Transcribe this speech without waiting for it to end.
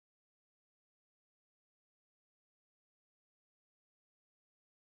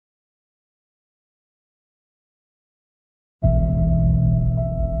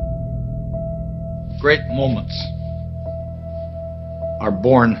Great moments are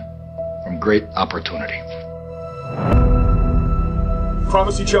born from great opportunity.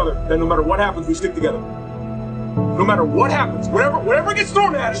 Promise each other that no matter what happens, we stick together. No matter what happens, whatever gets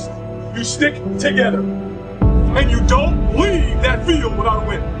thrown at us, you stick together. And you don't leave that field without a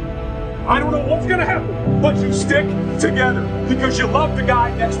win. I don't know what's gonna happen, but you stick together because you love the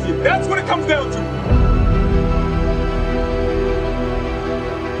guy next to you. That's what it comes down to.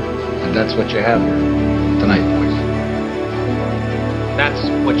 And that's what you have here tonight, boys. That's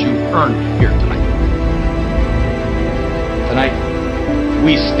what you earned here tonight. Tonight,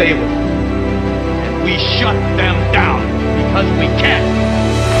 we stay with them, and we shut them down because we can.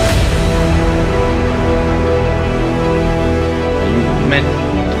 You meant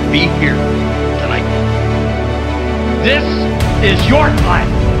to be here tonight. This is your time.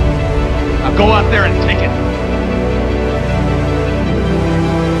 Now go out there and take it.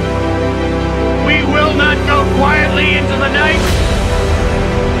 We will not go quietly into the night.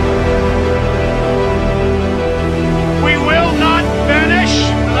 We will not vanish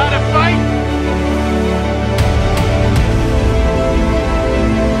without a fight.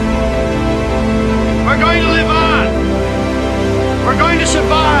 We're going to live on. We're going to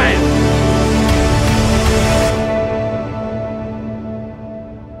survive.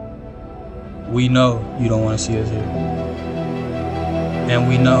 We know you don't want to see us here. And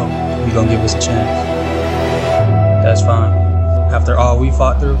we know you're going to give us a chance. That's fine. After all we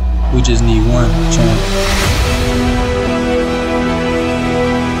fought through, we just need one chance.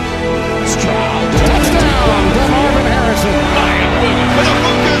 Touchdown to Marvin Harrison. And the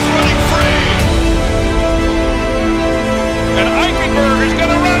Buckeyes running free. And Eichenberg is going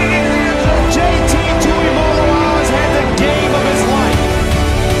to run it into the end zone. JT Tuimoloau has had the game of his life.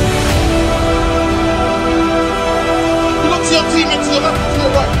 You look to your teammates to the left and to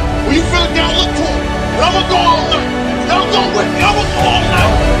the right. When you feel it down, look to him. And I'm going to go all night. Y'all go with me. I'm going to go all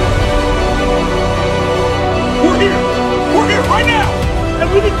night. We're here. We're here right now. And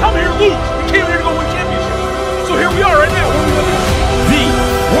we didn't come here to lose. We came here to go win championships. So here we are right now. The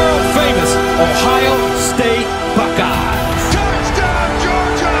world famous Ohio State Buckeyes. Touchdown,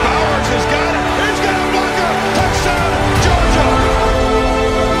 Georgia. Powers has got it. He's got a blocker. Touchdown, Georgia.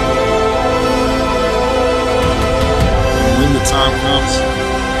 When the time comes,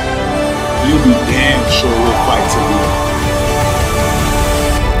 you'll be damn sure we'll fight to the end.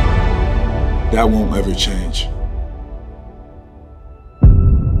 That won't ever change.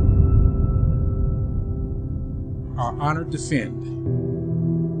 Our honor defend.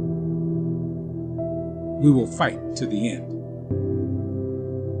 We will fight to the end.